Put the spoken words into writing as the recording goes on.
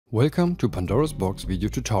Welcome to Pandoras Box video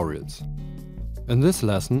tutorials. In this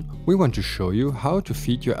lesson, we want to show you how to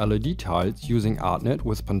feed your LED tiles using Artnet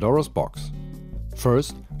with Pandoras Box.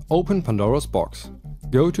 First, open Pandoras Box,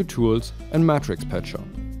 go to Tools and Matrix Patcher.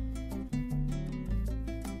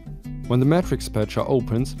 When the Matrix Patcher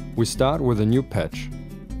opens, we start with a new patch.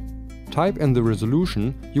 Type in the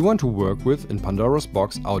resolution you want to work with in Pandoras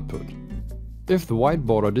Box output. If the white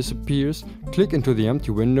border disappears, click into the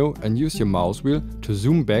empty window and use your mouse wheel to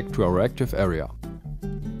zoom back to our active area.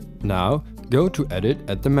 Now go to Edit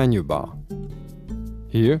at the menu bar.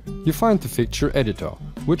 Here you find the Fixture Editor,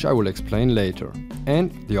 which I will explain later,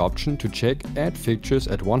 and the option to check Add Fixtures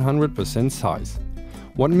at 100% size.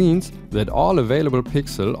 What means that all available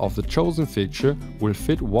pixels of the chosen fixture will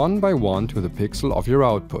fit one by one to the pixel of your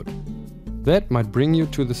output. That might bring you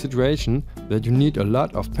to the situation that you need a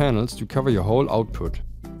lot of panels to cover your whole output.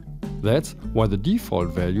 That's why the default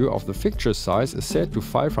value of the fixture size is set to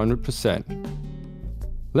 500%.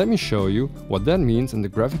 Let me show you what that means in the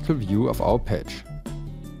graphical view of our patch.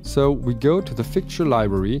 So we go to the fixture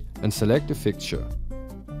library and select a fixture.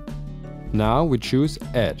 Now we choose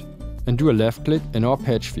Add and do a left click in our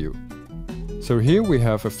patch view. So here we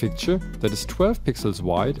have a fixture that is 12 pixels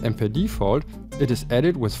wide, and per default it is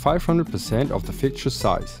added with 500% of the fixture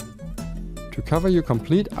size. To cover your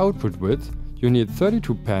complete output width, you need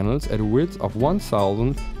 32 panels at a width of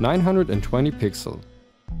 1920 pixels.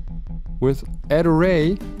 With Add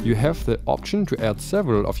Array, you have the option to add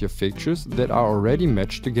several of your fixtures that are already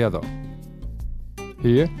matched together.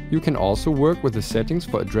 Here you can also work with the settings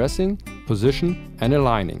for addressing, position and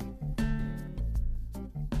aligning.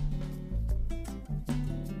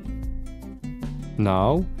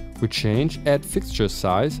 Now we change Add Fixture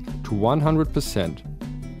Size to 100%.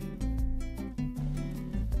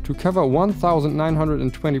 To cover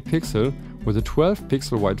 1920 pixels with a 12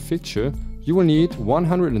 pixel wide fixture, you will need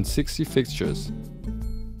 160 fixtures.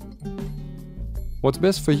 What's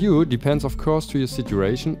best for you depends of course to your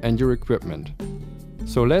situation and your equipment.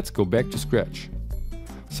 So let's go back to scratch.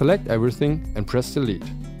 Select everything and press Delete.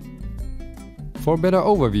 For a better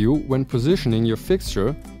overview when positioning your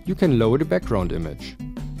fixture, you can load a background image.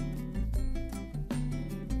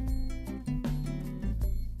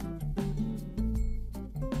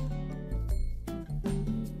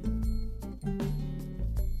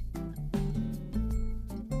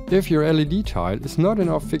 If your LED tile is not in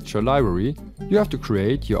our fixture library, you have to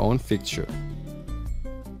create your own fixture.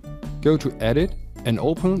 Go to Edit and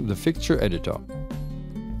open the Fixture Editor.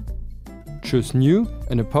 Choose New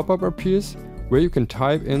and a pop-up appears where you can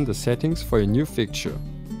type in the settings for your new fixture.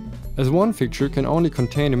 As one fixture can only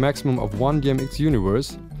contain a maximum of one DMX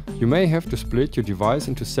universe, you may have to split your device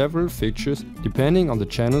into several fixtures depending on the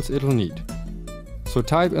channels it'll need. So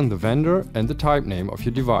type in the vendor and the type name of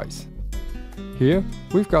your device. Here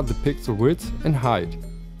we've got the pixel width and height.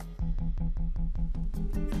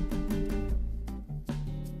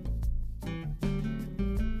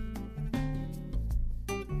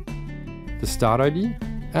 The start ID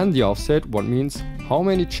and the offset, what means how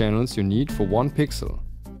many channels you need for one pixel.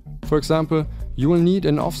 For example, you will need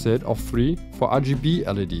an offset of 3 for RGB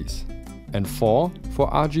LEDs and 4 for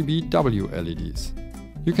RGBW LEDs.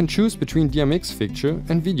 You can choose between DMX fixture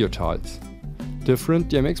and video tiles, different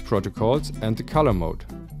DMX protocols and the color mode.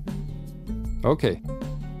 Okay.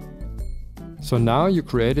 So now you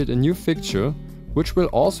created a new fixture, which will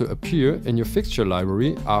also appear in your fixture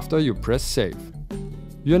library after you press Save.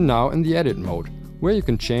 You are now in the Edit mode, where you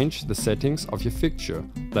can change the settings of your fixture,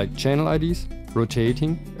 like channel IDs,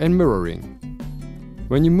 rotating and mirroring.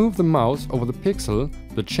 When you move the mouse over the pixel,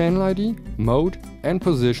 the channel ID, mode and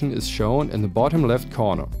position is shown in the bottom left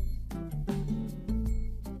corner.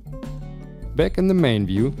 Back in the main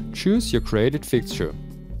view, choose your created fixture.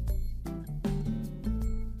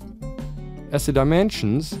 As the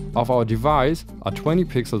dimensions of our device are 20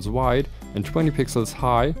 pixels wide and 20 pixels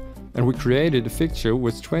high, and we created a fixture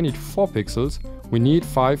with 24 pixels, we need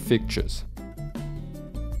 5 fixtures.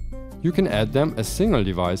 You can add them as single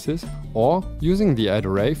devices or using the Add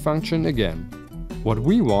Array function again. What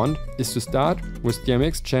we want is to start with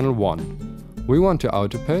DMX channel 1. We want to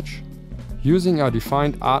auto-patch using our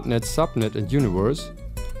defined Artnet subnet and universe,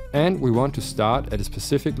 and we want to start at a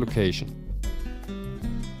specific location.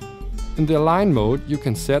 In the Align mode you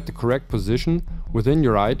can set the correct position within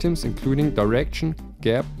your items, including direction,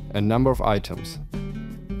 gap and number of items.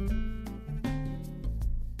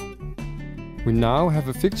 We now have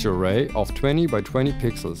a fixture array of 20 by 20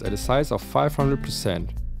 pixels at a size of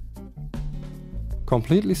 500%.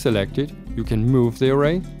 Completely selected, you can move the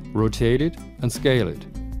array, rotate it and scale it.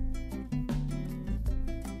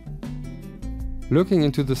 Looking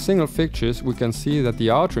into the single fixtures, we can see that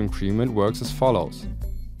the outer increment works as follows.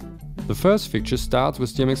 The first fixture starts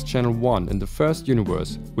with DMX channel 1 in the first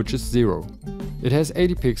universe, which is 0. It has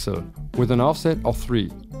 80 pixels with an offset of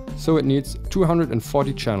 3, so it needs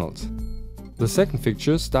 240 channels. The second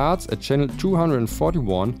fixture starts at channel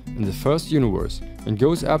 241 in the first universe and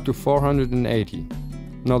goes up to 480.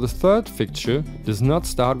 Now the third fixture does not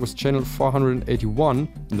start with channel 481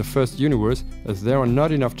 in the first universe, as there are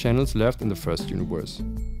not enough channels left in the first universe.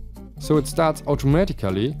 So it starts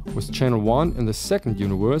automatically with channel 1 in the second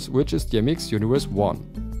universe, which is DMX universe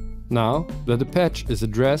 1. Now that the patch is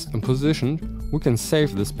addressed and positioned, we can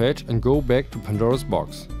save this patch and go back to Pandoras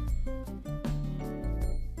Box.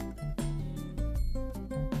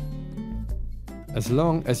 As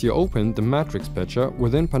long as you open the matrix patcher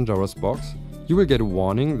within Pandoras Box, you will get a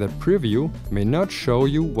warning that Preview may not show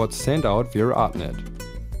you what's sent out via Artnet.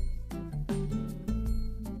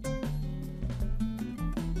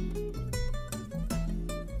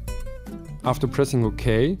 After pressing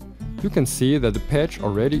OK, you can see that the patch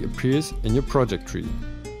already appears in your project tree.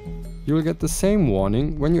 You will get the same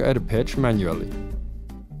warning when you add a patch manually.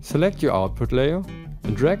 Select your output layer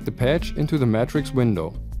and drag the patch into the matrix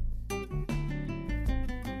window.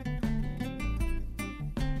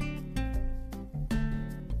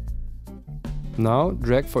 Now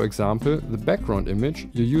drag, for example, the background image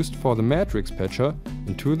you used for the matrix patcher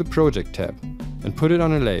into the project tab and put it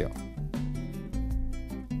on a layer.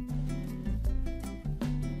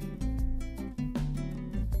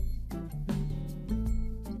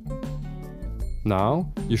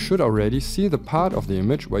 Now you should already see the part of the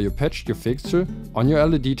image where you patched your fixture on your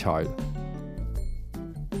LED tile.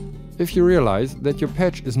 If you realize that your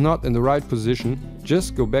patch is not in the right position,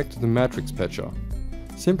 just go back to the matrix patcher.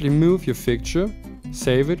 Simply move your fixture,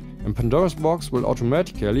 save it, and Pandoras Box will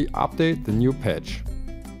automatically update the new patch.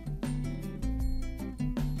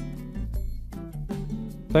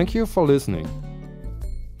 Thank you for listening.